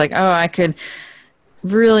talking, it's like, oh, I could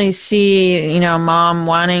really see, mom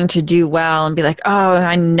wanting to do well and be like, oh,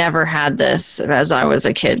 I never had this as I was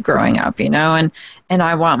a kid growing up, and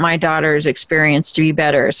I want my daughter's experience to be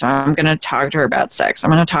better. So I'm going to talk to her about sex. I'm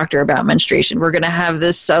going to talk to her about menstruation. We're going to have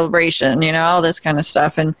this celebration, all this kind of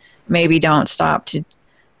stuff. And maybe don't stop to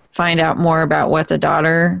find out more about what the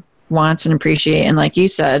daughter wants and appreciate. And like you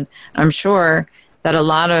said, I'm sure that a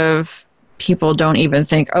lot of people don't even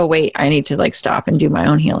think, oh, wait, I need to stop and do my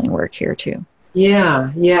own healing work here too.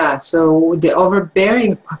 Yeah. So the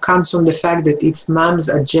overbearing comes from the fact that it's mom's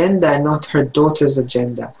agenda, not her daughter's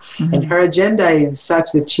agenda. Mm-hmm. And her agenda is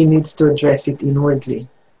such that she needs to address it inwardly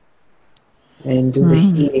and do the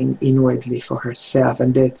healing inwardly for herself.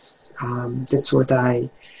 And that's what I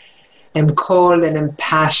am called and am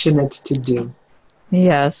passionate to do.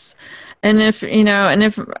 Yes. And if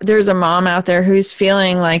there's a mom out there who's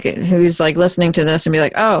listening to this and be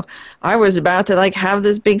like, oh, I was about to have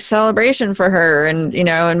this big celebration for her. And,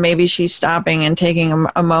 and maybe she's stopping and taking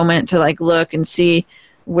a moment to look and see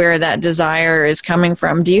where that desire is coming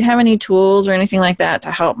from. Do you have any tools or anything like that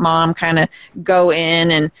to help mom kind of go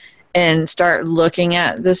in and start looking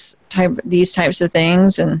at these types of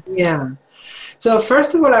things? And yeah. So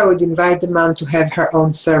first of all, I would invite the mom to have her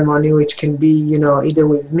own ceremony, which can be, either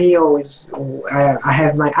with me or with, I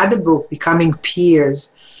have my other book, Becoming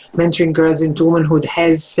Peers, Mentoring Girls into Womanhood,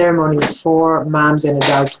 has ceremonies for moms and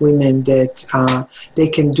adult women that they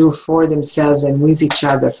can do for themselves and with each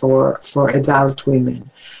other for adult women.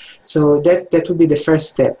 So that would be the first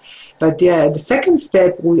step. But yeah, the second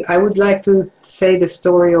step, I would like to say the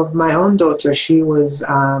story of my own daughter. She was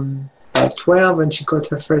 12 when she got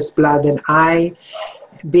her first blood, and I,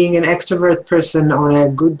 being an extrovert person on a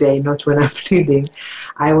good day, not when I'm bleeding,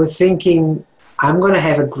 I was thinking, I'm going to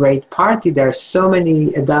have a great party. There are so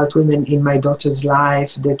many adult women in my daughter's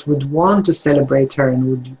life that would want to celebrate her and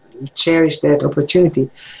would cherish that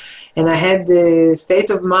opportunity. And I had the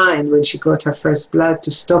state of mind when she got her first blood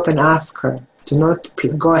to stop and ask her, to not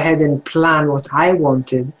go ahead and plan what I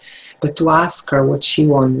wanted, but to ask her what she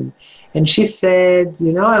wanted. And she said,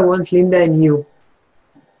 I want Linda and you.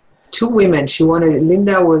 2 women.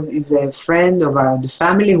 Linda is a friend of the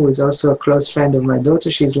family who is also a close friend of my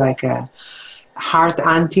daughter. She's like a heart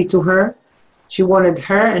auntie to her. She wanted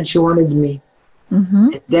her and she wanted me. Mm-hmm.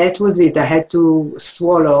 And that was it. I had to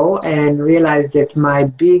swallow and realize that my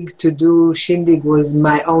big to-do shindig was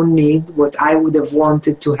my own need, what I would have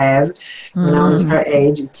wanted to have when I was her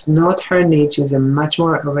age. It's not her need. She's much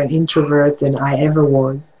more of an introvert than I ever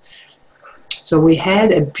was. So we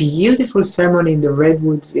had a beautiful ceremony in the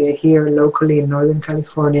Redwoods here locally in Northern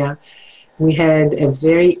California. We had a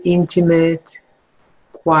very intimate,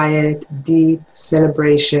 quiet, deep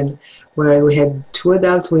celebration where we had 2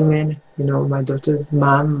 adult women, my daughter's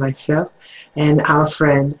mom, myself, and our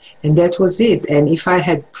friend. And that was it. And if I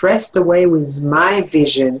had pressed away with my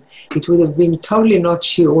vision, it would have been totally not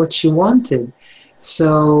what she wanted.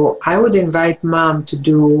 So I would invite mom to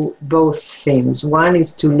do both things. One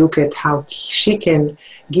is to look at how she can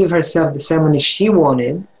give herself the ceremony she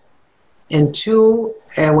wanted. And 2,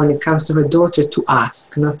 when it comes to her daughter, to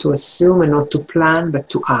ask, not to assume and not to plan, but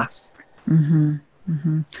to ask. Mm-hmm.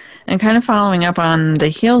 Mm-hmm. And kind of following up on the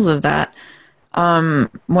heels of that,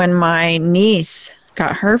 when my niece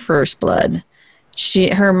got her first blood,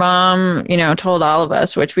 her mom, told all of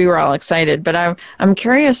us, which we were all excited, but I'm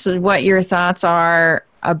curious what your thoughts are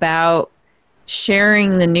about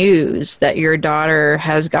sharing the news that your daughter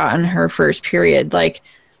has gotten her first period.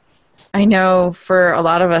 I know for a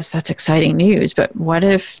lot of us that's exciting news, but what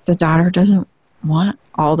if the daughter doesn't want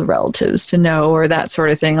all the relatives to know, or that sort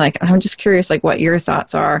of thing? I'm just curious, what your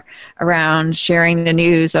thoughts are around sharing the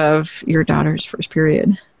news of your daughter's first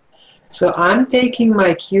period. So I'm taking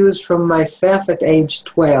my cues from myself at age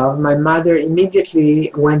 12. My mother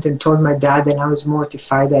immediately went and told my dad, and I was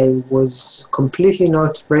mortified. I was completely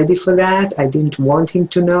not ready for that. I didn't want him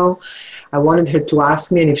to know. I wanted her to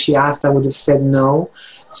ask me, and if she asked, I would have said no.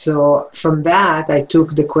 So from that, I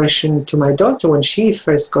took the question to my daughter when she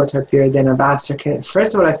first got her period, and I've asked her,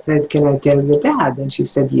 first of all, I said, can I tell your dad? And she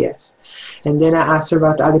said yes. And then I asked her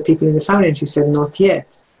about other people in the family, and she said not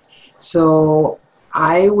yet. So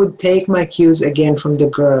I would take my cues again from the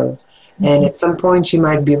girl. Mm-hmm. And at some point she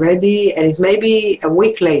might be ready, and it may be a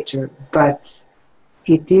week later, but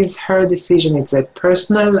it is her decision. It's a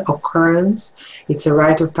personal occurrence. It's a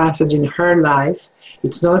rite of passage in her life.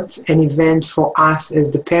 It's not an event for us as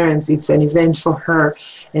the parents. It's an event for her,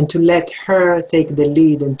 and to let her take the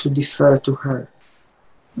lead and to defer to her.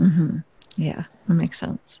 Mm-hmm. Yeah, that makes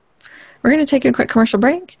sense. We're going to take a quick commercial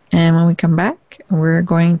break, and when we come back, we're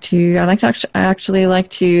going to, I'd like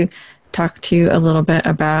to talk to you a little bit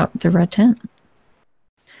about the Red Tent.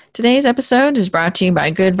 Today's episode is brought to you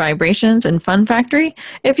by Good Vibrations and Fun Factory.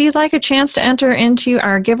 If you'd like a chance to enter into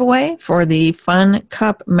our giveaway for the Fun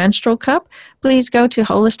Cup Menstrual Cup, please go to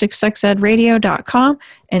holisticsexedradio.com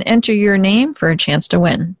and enter your name for a chance to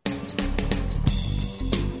win.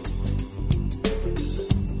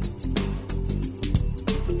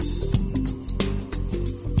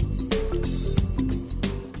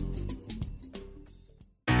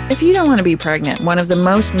 If If you don't want to be pregnant, one of the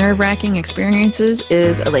most nerve-wracking experiences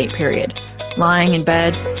is a late period. Lying in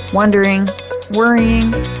bed, wondering,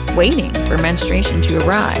 worrying, waiting for menstruation to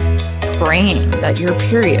arrive, praying that your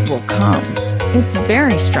period will come. It's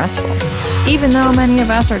very stressful. Even though many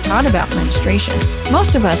of us are taught about menstruation,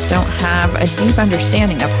 most of us don't have a deep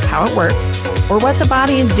understanding of how it works or what the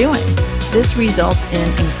body is doing. This results in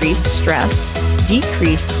increased stress,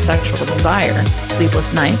 decreased sexual desire,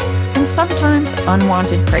 sleepless nights, and sometimes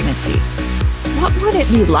unwanted pregnancy. What would it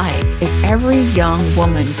be like if every young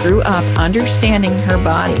woman grew up understanding her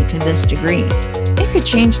body to this degree? It could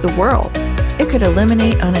change the world. It could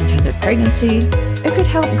eliminate unintended pregnancy. It could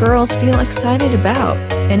help girls feel excited about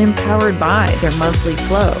and empowered by their monthly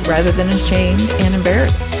flow rather than ashamed and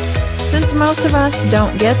embarrassed. Since most of us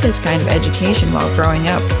don't get this kind of education while growing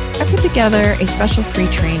up, I put together a special free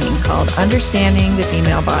training called Understanding the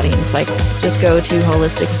Female Body and Cycle. Just go to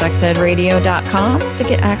holisticsexedradio.com to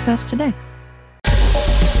get access today.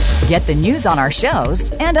 Get the news on our shows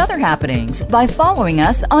and other happenings by following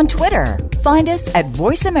us on Twitter. Find us at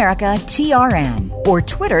Voice America TRN or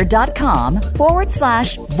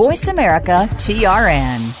twitter.com/Voice America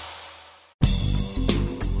TRN.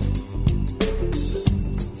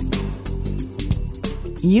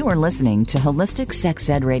 You are listening to Holistic Sex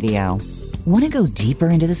Ed Radio. Want to go deeper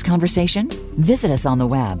into this conversation? Visit us on the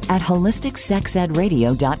web at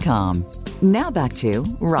holisticsexedradio.com. Now back to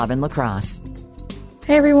Robin LaCrosse.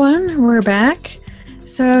 Hey everyone, we're back.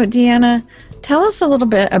 So Deanna, tell us a little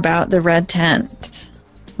bit about the red tent.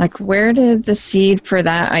 Like, where did the seed for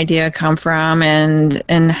that idea come from,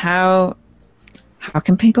 and how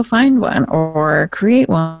can people find one or create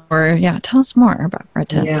one? Or tell us more about red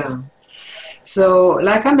tents. Yeah. So,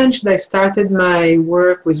 like I mentioned, I started my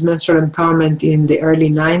work with menstrual empowerment in the early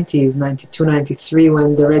 90s, 92, 93,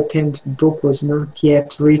 when the Red Tent book was not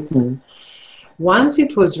yet written. Once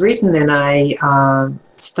it was written and I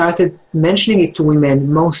started mentioning it to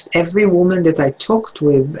women, most every woman that I talked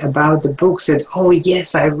with about the book said, "Oh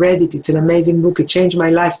yes, I read it. It's an amazing book. It changed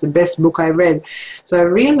my life. It's the best book I read." So I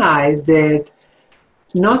realized that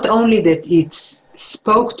not only that it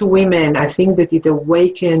spoke to women, I think that it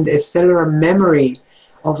awakened a cellular memory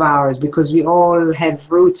of ours, because we all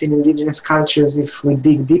have roots in indigenous cultures if we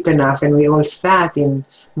dig deep enough, and we all sat in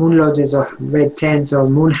moon lodges or red tents or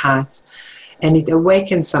moon huts. And it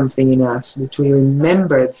awakened something in us that we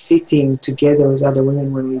remembered sitting together with other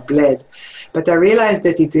women when we bled. But I realized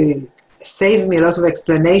that it saves me a lot of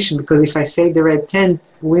explanation, because if I say the red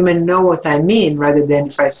tent, women know what I mean, rather than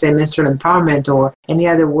if I say menstrual empowerment or any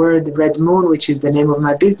other word, red moon, which is the name of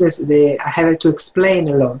my business, I have to explain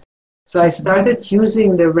a lot. So I started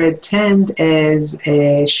using the red tent as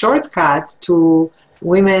a shortcut to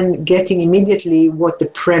women getting immediately what the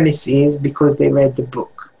premise is because they read the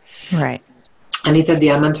book. Right. Anita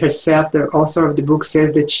Diamant herself, the author of the book,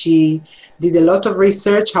 says that she did a lot of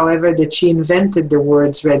research, however, that she invented the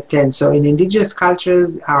words red tent. So in indigenous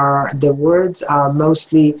cultures, the words are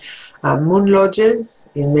mostly moon lodges,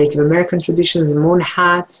 in Native American traditions, moon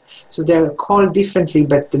huts. So they're called differently,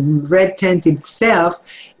 but the red tent itself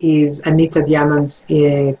is Anita Diamant's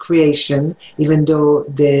creation, even though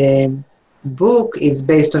the book is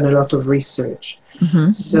based on a lot of research.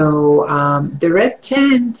 Mm-hmm. So the red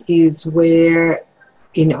tent is where,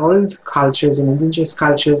 in old cultures, in indigenous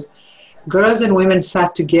cultures, girls and women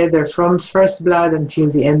sat together from first blood until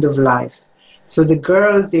the end of life. So the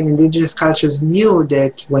girls in indigenous cultures knew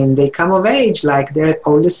that when they come of age, like their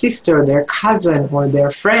older sister, their cousin, or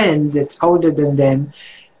their friend that's older than them,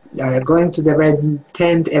 going to the red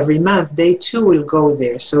tent every month, they too will go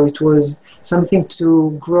there. So it was something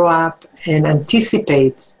to grow up and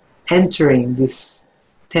anticipate entering this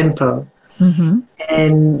temple. Mm-hmm.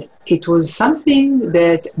 And it was something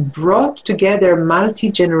that brought together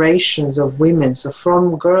multi-generations of women. So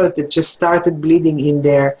from girls that just started bleeding in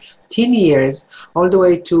their teen years, all the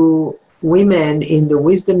way to women in the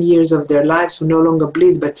wisdom years of their lives who no longer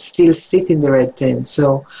bleed but still sit in the red tent.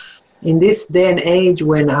 So in this day and age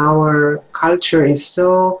when our culture is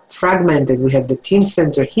so fragmented, we have the teen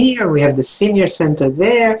center here, we have the senior center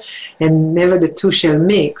there, and never the two shall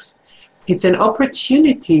mix. It's an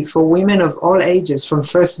opportunity for women of all ages, from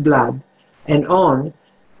first blood and on,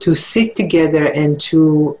 to sit together and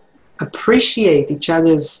to appreciate each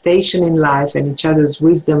other's station in life and each other's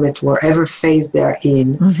wisdom at wherever phase they're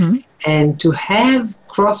in, mm-hmm. and to have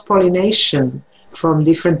cross-pollination from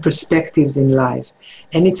different perspectives in life.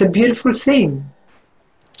 And it's a beautiful thing.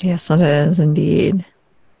 Yes, it is indeed.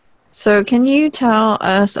 So can you tell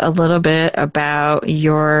us a little bit about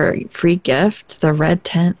your free gift, the Red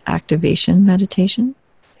Tent Activation Meditation?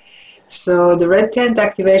 So the red tent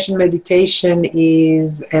activation meditation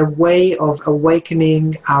is a way of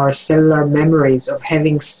awakening our cellular memories of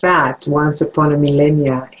having sat once upon a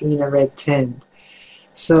millennia in a red tent.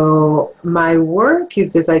 So my work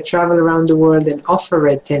is that I travel around the world and offer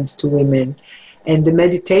red tents to women. And the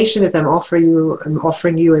meditation that I'm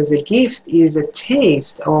offering you as a gift is a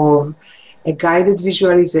taste of a guided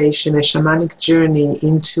visualization, a shamanic journey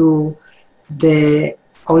into the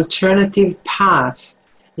alternative past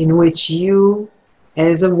in which you,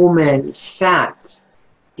 as a woman, sat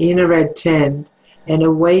in a red tent and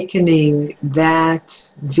awakening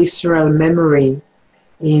that visceral memory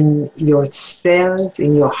in your cells,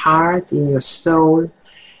 in your heart, in your soul,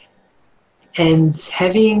 and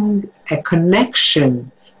having a connection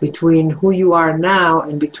between who you are now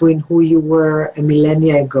and between who you were a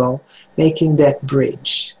millennia ago, making that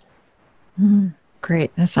bridge.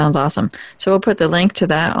 Great. That sounds awesome. So we'll put the link to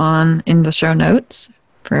that in the show notes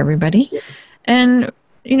for everybody. Yeah. And,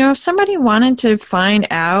 if somebody wanted to find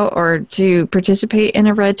out or to participate in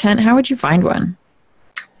a red tent, how would you find one?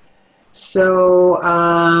 So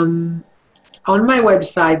on my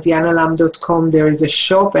website, dianalam.com, there is a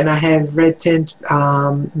shop, and I have red tent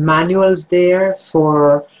manuals there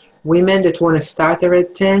for women that want to start a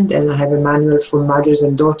red tent, and I have a manual for mothers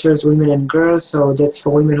and daughters, women and girls. So that's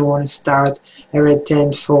for women who want to start a red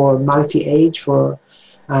tent for multi-age, for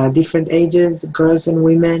different ages, girls and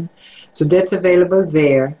women. So that's available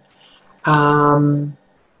there. My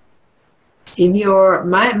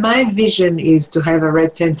vision is to have a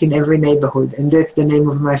red tent in every neighborhood, and that's the name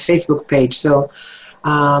of my Facebook page. So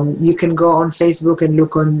you can go on Facebook and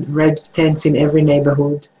look on red tents in every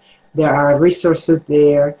neighborhood. There are resources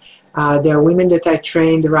there. There are women that I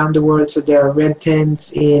trained around the world, so there are red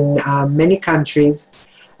tents in many countries.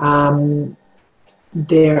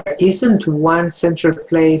 There isn't one central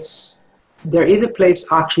place. There is a place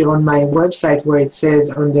actually on my website where it says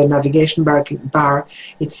on the navigation bar,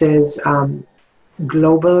 it says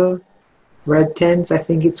Global Red Tents, I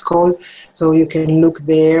think it's called. So you can look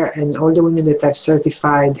there, and all the women that I've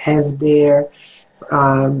certified have their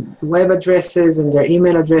web addresses and their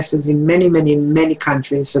email addresses in many, many, many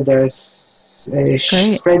countries. So there's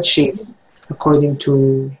spreadsheets according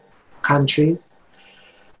to countries.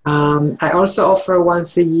 I also offer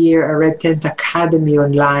once a year a Red Tent Academy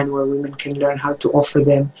online where women can learn how to offer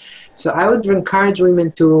them. So I would encourage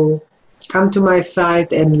women to come to my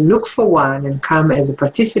site and look for one and come as a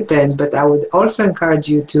participant, but I would also encourage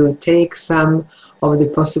you to take some of the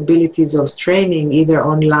possibilities of training either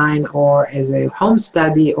online or as a home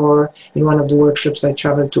study or in one of the workshops I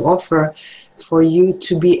travel to offer, for you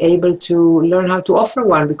to be able to learn how to offer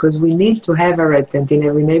one, because we need to have a red tent in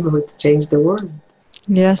every neighborhood to change the world.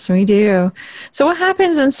 Yes, we do. So what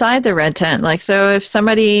happens inside the red tent? So if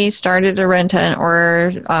somebody started a red tent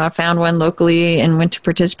or found one locally and went to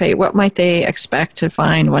participate, what might they expect to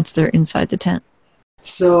find once they're inside the tent?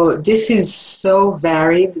 So this is so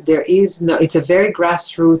varied. It's a very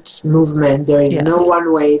grassroots movement. There is no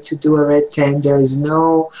one way to do a red tent. There is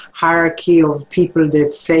no hierarchy of people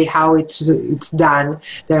that say how it's done.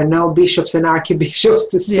 There are no bishops and archbishops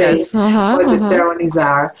to say what the ceremonies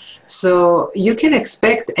are. So you can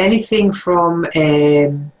expect anything from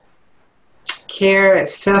a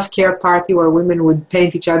self-care party where women would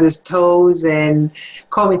paint each other's toes and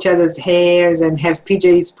comb each other's hairs and have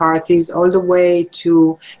PJs parties, all the way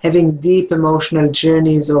to having deep emotional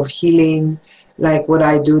journeys of healing, like what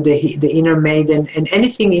I do, the inner maiden, and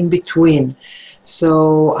anything in between.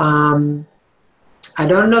 So I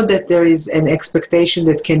don't know that there is an expectation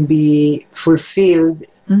that can be fulfilled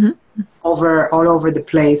all over the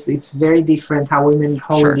place. It's very different how women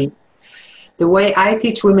hold it. The way I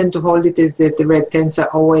teach women to hold it is that the red tents are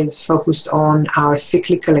always focused on our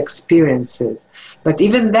cyclical experiences. But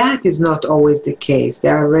even that is not always the case.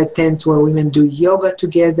 There are red tents where women do yoga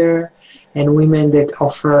together, and women that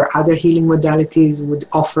offer other healing modalities would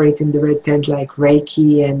offer it in the red tent, like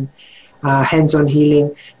Reiki and hands-on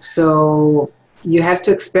healing. So you have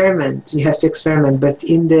to experiment. But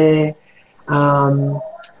in the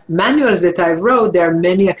manuals that I wrote, there are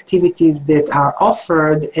many activities that are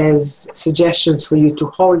offered as suggestions for you to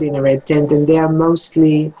hold in a red tent, and they are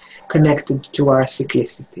mostly connected to our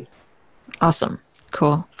cyclicity. Awesome.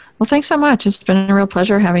 Cool. Well, thanks so much. It's been a real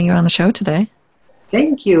pleasure having you on the show today.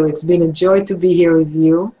 Thank you. It's been a joy to be here with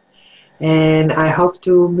you, and I hope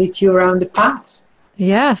to meet you around the path.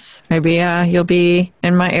 Yes, maybe you'll be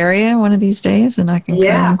in my area one of these days, and I can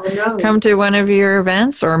come to one of your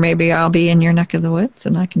events, or maybe I'll be in your neck of the woods,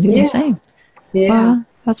 and I can do the same. Yeah, well,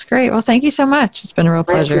 that's great. Well, thank you so much. It's been a real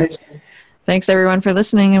pleasure. Thanks, everyone, for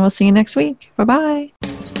listening, and we'll see you next week. Bye-bye.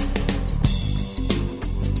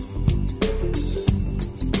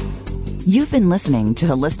 You've been listening to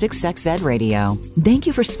Holistic Sex Ed Radio. Thank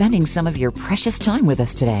you for spending some of your precious time with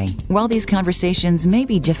us today. While these conversations may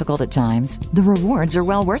be difficult at times, the rewards are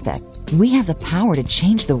well worth it. We have the power to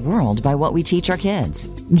change the world by what we teach our kids.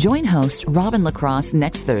 Join host Robin LaCrosse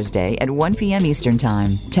next Thursday at 1 p.m. Eastern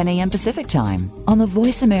Time, 10 a.m. Pacific Time on the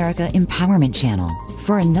Voice America Empowerment Channel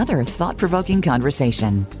for another thought-provoking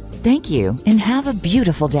conversation. Thank you and have a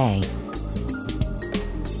beautiful day.